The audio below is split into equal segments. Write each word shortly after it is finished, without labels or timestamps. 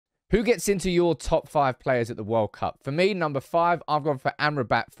Who gets into your top 5 players at the World Cup? For me, number 5, I've gone for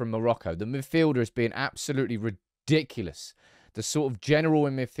Amrabat from Morocco. The midfielder has been absolutely ridiculous. The sort of general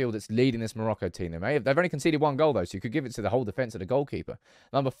in midfield that's leading this Morocco team. They've only conceded 1 goal, though, so you could give it to the whole defence of the goalkeeper.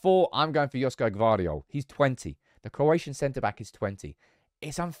 Number 4, I'm going for Josko Gvardiol. He's 20. The Croatian centre-back is 20.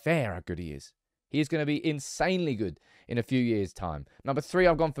 It's unfair how good he is. He is going to be insanely good in a few years' time. Number 3,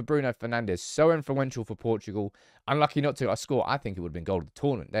 I've gone for Bruno Fernandes. So influential for Portugal. Unlucky not to score. I think it would have been goal of the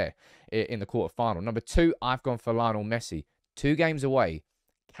tournament there in the quarter-final. Number 2, I've gone for Lionel Messi. 2 games away.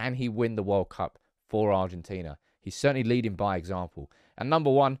 Can he win the World Cup for Argentina? He's certainly leading by example. And number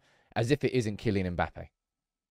 1, as if it isn't Kylian Mbappe.